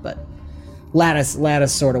called, but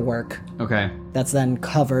lattice sort of work. Okay. That's then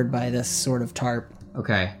covered by this sort of tarp.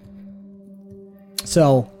 Okay.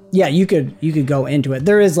 So yeah, you could go into it.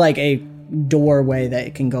 There is like a doorway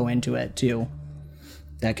that can go into it too,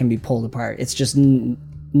 that can be pulled apart. It's just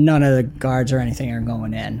none of the guards or anything are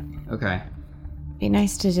going in. Okay. Be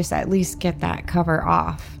nice to just at least get that cover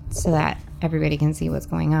off so that everybody can see what's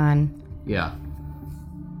going on. Yeah.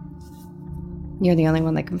 You're the only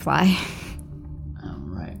one that can fly. All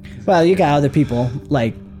right. Well, you got other people.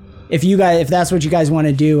 Like, if that's what you guys want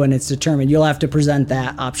to do and it's determined, you'll have to present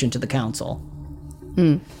that option to the council.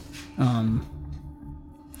 To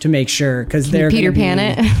make sure, because they're Peter gonna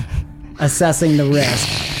Pan be it. assessing the risk.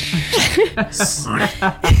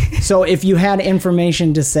 So if you had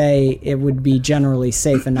information to say it would be generally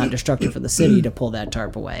safe and not destructive for the city to pull that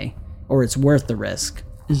tarp away, or it's worth the risk.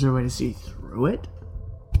 Is there a way to see through it?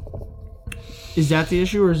 Is that the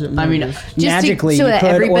issue, or is it? I mean, Magically, so you that could,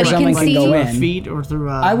 or everybody someone can can go see? in. feet or through?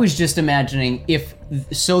 I was just imagining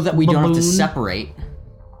so that we don't have to Balloon? separate,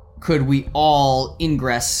 could we all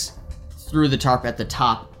ingress through the tarp at the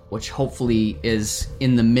top, which hopefully is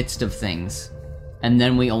in the midst of things, and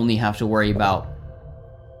then we only have to worry about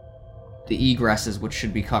the egresses, which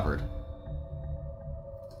should be covered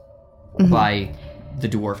by the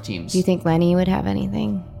dwarf teams. Do you think Lenny would have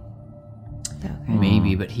anything? Okay.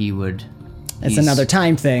 Maybe, but he would. It's another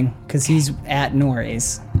time thing, because he's at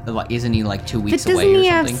Nori's. Isn't he like 2 But weeks doesn't away or he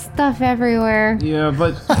have something? stuff everywhere? Yeah,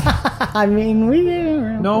 but I mean, we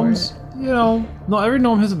gnomes, no, every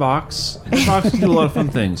gnome has a box. The box can do a lot of fun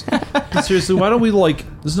things. But seriously, why don't we we're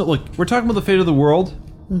talking about the fate of the world?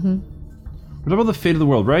 Mm-hmm. We're talking about the fate of the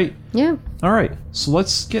world, right? Yeah. All right, so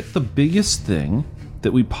let's get the biggest thing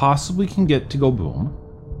that we possibly can get to go boom,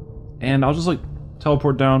 and I'll just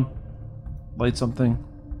teleport down, light something,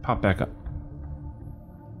 pop back up.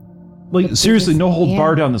 Seriously, no hold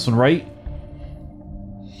bar down this one, right?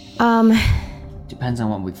 Depends on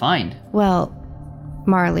what we find. Well,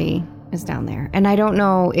 Marley is down there, and I don't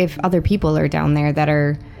know if other people are down there that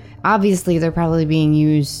are. Obviously, they're probably being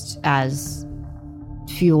used as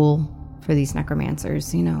fuel for these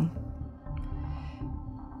necromancers. You know.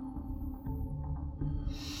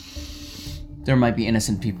 There might be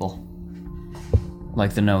innocent people,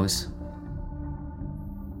 like the nose.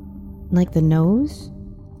 Like the nose?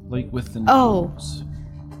 With the Oh. gnomes.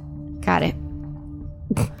 Got it.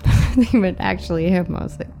 They would actually him. I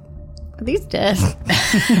was like, are these dead?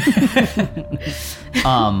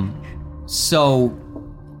 So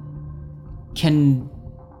can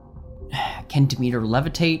Demeter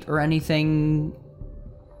levitate or anything?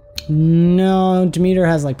 No, Demeter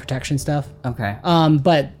has protection stuff. Okay.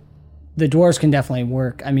 But the dwarves can definitely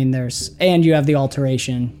work. I mean, and you have the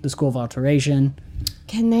alteration, the School of Alteration.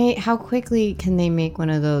 How quickly can they make one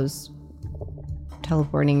of those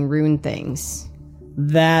teleporting rune things?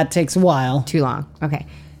 That takes a while. Too long. Okay.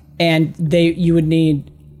 And you would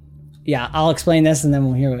need, I'll explain this and then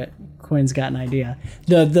we'll hear what Quinn's got an idea.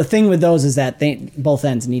 The thing with those is that both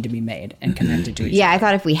ends need to be made and connected to each other. Yeah, I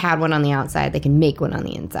thought if we had one on the outside, they can make one on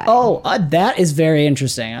the inside. Oh, that is very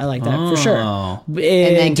interesting. I like that for sure.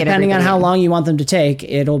 then get Depending on everybody how in. long you want them to take,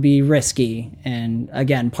 it'll be risky. And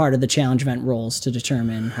again, part of the challenge event rolls to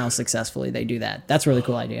determine how successfully they do that. That's a really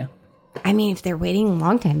cool idea. I mean, if they're waiting a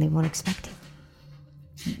long time, they won't expect it.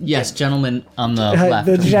 Yes, gentleman on the left.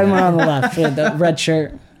 The gentleman on the left, the red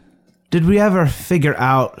shirt. Did we ever figure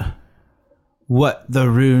out what the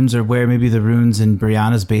runes, or where maybe the runes in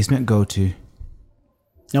Brianna's basement go to?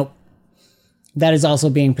 Nope. That is also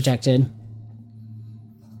being protected.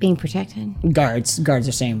 Being protected? Guards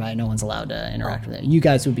are staying by. No one's allowed to interact with it. You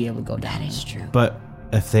guys would be able to go down. That is true. But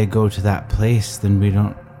if they go to that place, then we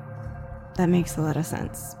don't. That makes a lot of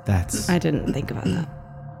sense. That's I didn't think about that.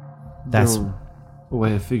 that's A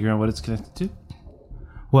way of figuring out what it's connected to?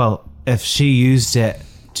 well. If she used it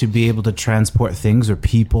to be able to transport things or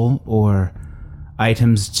people or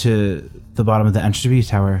items to the bottom of the entry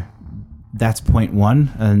tower, that's point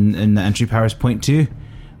 1, and the entry power is point 2.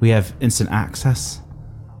 We have instant access.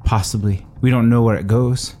 Possibly. We don't know where it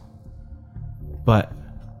goes. But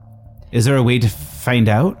is there a way to find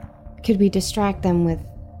out? Could we distract them with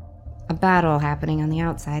a battle happening on the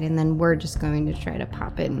outside, and then we're just going to try to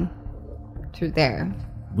pop in through there?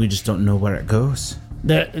 We just don't know where it goes.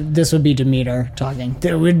 This would be Demeter talking.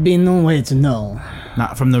 There would be no way to know.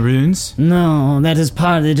 Not from the runes? No, that is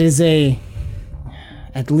part. It is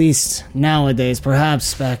at least nowadays,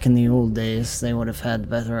 perhaps back in the old days, they would have had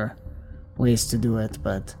better ways to do it,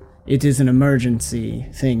 but it is an emergency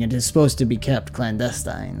thing. It is supposed to be kept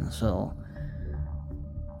clandestine, so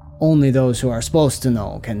only those who are supposed to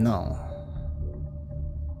know can know.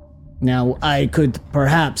 Now, I could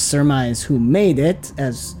perhaps surmise who made it,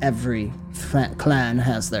 as every clan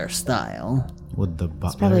has their style. Would the butler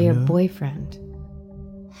It's probably your know? boyfriend.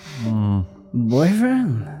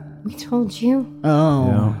 Boyfriend? We told you.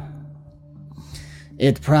 Oh.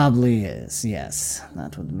 It probably is, yes.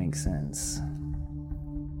 That would make sense.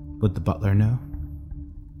 Would the butler know?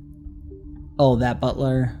 Oh, that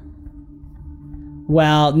butler?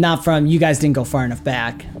 Well, not from... You guys didn't go far enough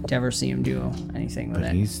back to ever see him do anything with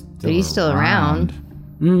But it. he's still around.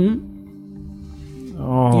 You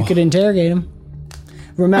could interrogate him.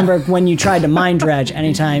 Remember when you tried to mind dredge,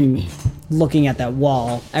 anytime looking at that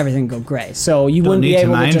wall, everything would go gray. So you Don't wouldn't need be to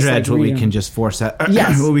able to mind just dredge like, what we read can him. just force out.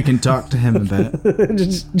 Yes. What we can talk to him about.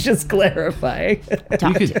 just clarify.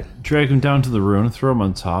 You could drag him down to the ruin, throw him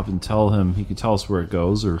on top, and tell him he could tell us where it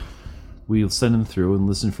goes, or we'll send him through and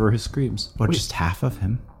listen for his screams. Or just half of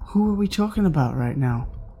him. Who are we talking about right now?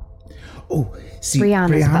 Oh, see,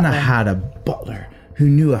 Brianna's Brianna butler. had a butler who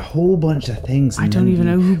knew a whole bunch of things. I don't even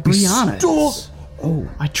know who Brianna stole- is. Oh,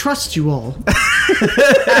 I trust you all.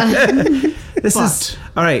 This is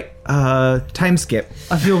all right. Time skip.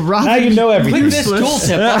 I feel rather Now you know everything. Click this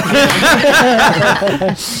tooltip.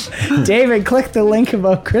 David, click the link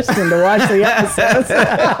about Kristen to watch the episodes.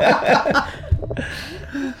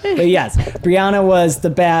 But yes, Brianna was the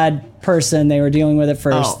bad person. They were dealing with it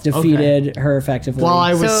first, Oh, okay. defeated her effectively. While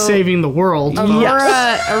I was So- saving the world.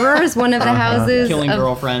 Aurora's one of the houses Killing of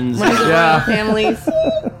girlfriends. one of the royal families.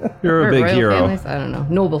 You're Or a big royal hero. families? I don't know.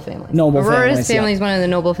 Noble families. Noble Aurora's families, yeah. family is one of the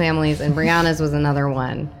noble families, and Brianna's was another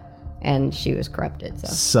one, and she was corrupted. So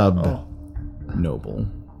Sub noble.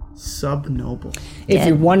 Sub-noble. if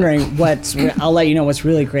you're wondering I'll let you know what's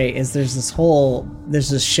really great is there's this show,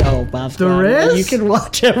 BombSquad, There where is? you can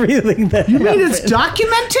watch everything that I mean, it's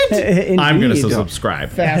documented? I'm gonna Indeed.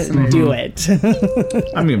 subscribe. Do it.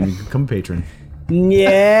 I'm gonna become patron.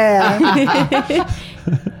 Yeah.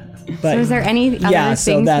 But So is there any other yeah, things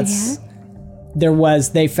so we that's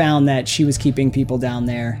had? they found that she was keeping people down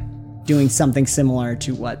there doing something similar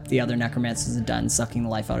to what the other necromancers had done, sucking the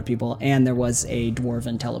life out of people, and there was a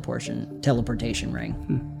dwarven teleportation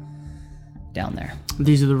ring down there.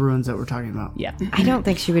 These are the ruins that we're talking about. Yeah. I don't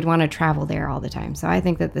think she would want to travel there all the time, so I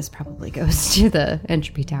think that this probably goes to the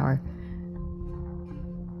entropy tower.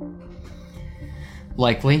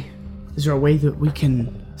 Likely. Is there a way that we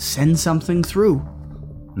can send something through?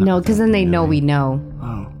 No, because then they know we know.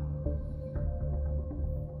 Oh.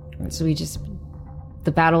 So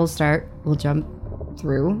the battle will start. We'll jump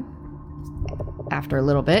through after a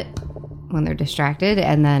little bit when they're distracted,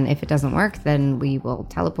 and then if it doesn't work, then we will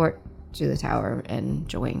teleport to the tower and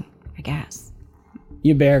join, I guess.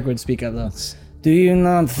 Barrick would speak up though. Do you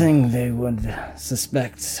not think they would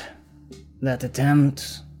suspect that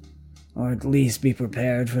attempt? Or at least be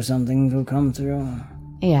prepared for something to come through?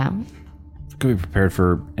 Yeah. Could be prepared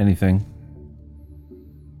for anything.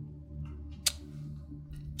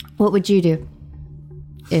 What would you do?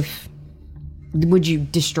 Would you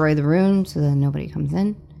destroy the room so that nobody comes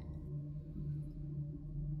in?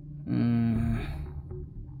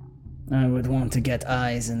 I would want to get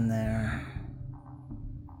eyes in there.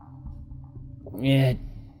 It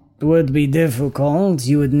would be difficult.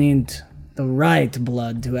 You would need the right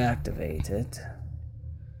blood to activate it.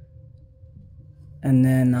 And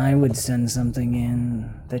then I would send something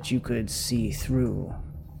in that you could see through.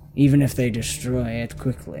 Even if they destroy it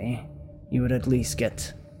quickly, you would at least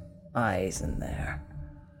get eyes in there.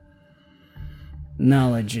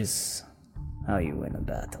 Knowledge is how you win a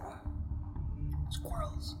battle.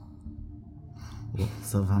 Squirrels.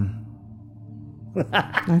 Lots of them.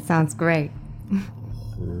 That sounds great.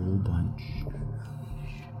 Whole bunch.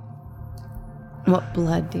 What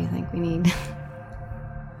blood do you think we need?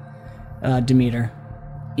 Demeter.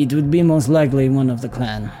 It would be most likely one of the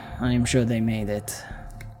clan. I am sure they made it.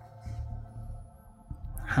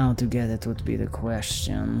 How to get it would be the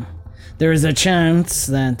question. There is a chance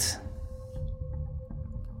that...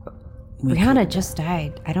 Brianna just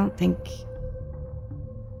died. I don't think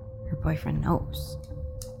her boyfriend knows.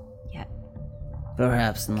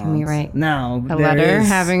 Perhaps not. Can we write now, a letter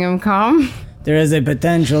having him come? There is a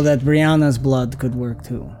potential that Brianna's blood could work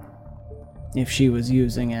too. If she was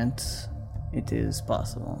using it, it is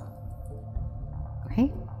possible.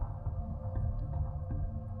 Right?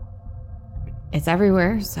 It's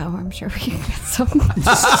everywhere, so I'm sure we can get some.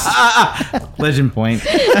 Legend point.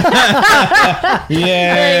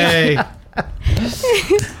 Yay!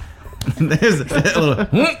 There's a little.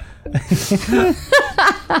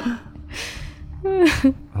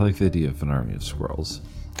 I like the idea of an army of squirrels.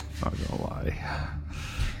 Not gonna lie.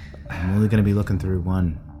 I'm only going to be looking through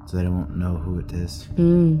one, so that I won't know who it is.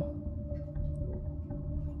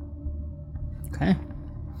 Okay.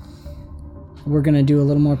 We're going to do a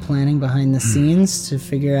little more planning behind the scenes to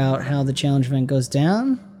figure out how the challenge event goes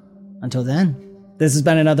down. Until then, this has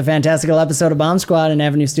been another fantastical episode of Bomb Squad, an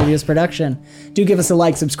Avenue Studios production. Do give us a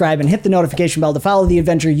like, subscribe, and hit the notification bell to follow the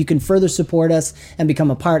adventure. You can further support us and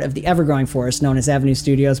become a part of the ever-growing force known as Avenue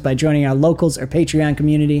Studios by joining our locals or Patreon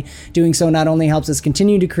community. Doing so not only helps us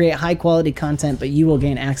continue to create high-quality content, but you will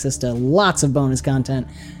gain access to lots of bonus content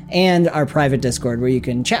and our private Discord where you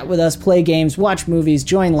can chat with us, play games, watch movies,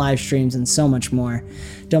 join live streams, and so much more.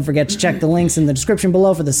 Don't forget to check the links in the description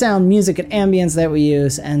below for the sound, music, and ambience that we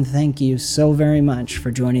use. And thank you so very much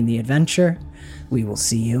for joining the adventure. We will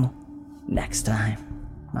see you next time.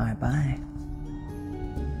 Bye-bye.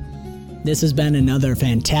 This has been another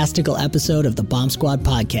fantastical episode of the Bomb Squad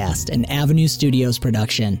podcast, an Avenue Studios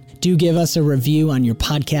production. Do give us a review on your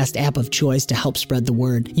podcast app of choice to help spread the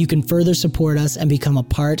word. You can further support us and become a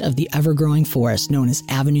part of the ever-growing force known as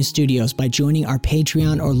Avenue Studios by joining our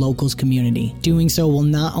Patreon or locals community. Doing so will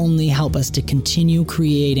not only help us to continue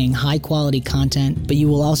creating high-quality content, but you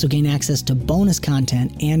will also gain access to bonus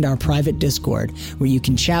content and our private Discord, where you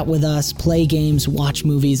can chat with us, play games, watch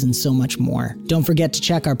movies, and so much more. Don't forget to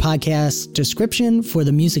check our podcast description for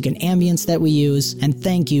the music and ambience that we use, and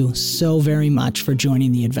thank you so very much for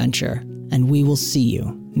joining the adventure, and we will see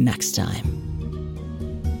you next time.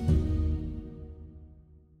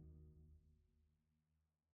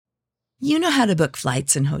 You know how to book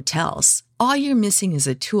flights and hotels. All you're missing is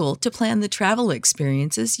a tool to plan the travel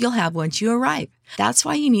experiences you'll have once you arrive. That's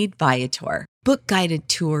why you need Viator. Book guided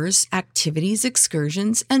tours, activities,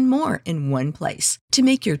 excursions, and more in one place to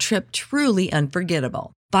make your trip truly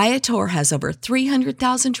unforgettable. Viator has over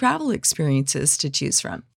 300,000 travel experiences to choose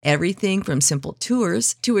from. Everything from simple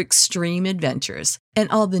tours to extreme adventures and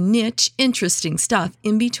all the niche, interesting stuff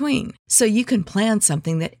in between. So you can plan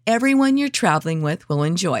something that everyone you're traveling with will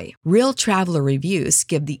enjoy. Real traveler reviews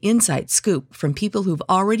give the inside scoop from people who've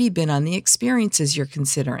already been on the experiences you're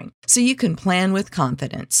considering. So you can plan with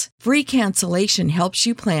confidence. Free cancellation helps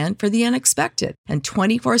you plan for the unexpected. And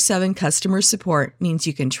 24/7 customer support means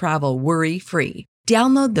you can travel worry-free.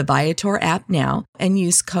 Download the Viator app now and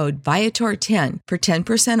use code Viator10 for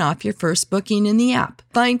 10% off your first booking in the app.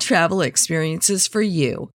 Find travel experiences for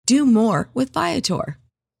you. Do more with Viator.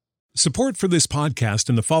 Support for this podcast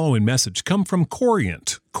and the following message come from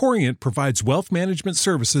Corient. Corient provides wealth management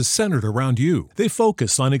services centered around you. They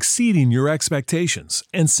focus on exceeding your expectations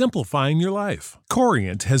and simplifying your life.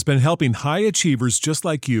 Corient has been helping high achievers just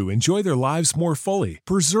like you enjoy their lives more fully,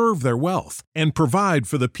 preserve their wealth, and provide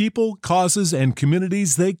for the people, causes, and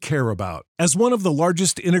communities they care about. As one of the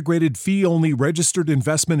largest integrated fee-only registered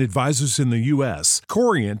investment advisors in the U.S.,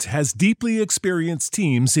 Corient has deeply experienced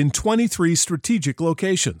teams in 23 strategic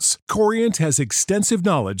locations. Corient has extensive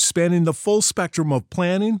knowledge spanning the full spectrum of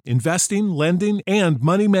planning, investing, lending, and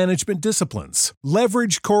money management disciplines.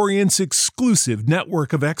 Leverage Corient's exclusive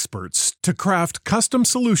network of experts to craft custom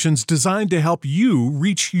solutions designed to help you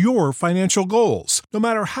reach your financial goals, no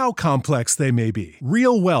matter how complex they may be.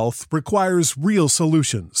 Real wealth requires real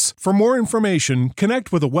solutions. For more information,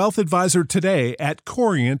 connect with a wealth advisor today at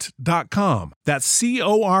Corient.com. That's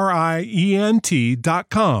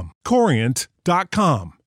Corient.com. Corient.com.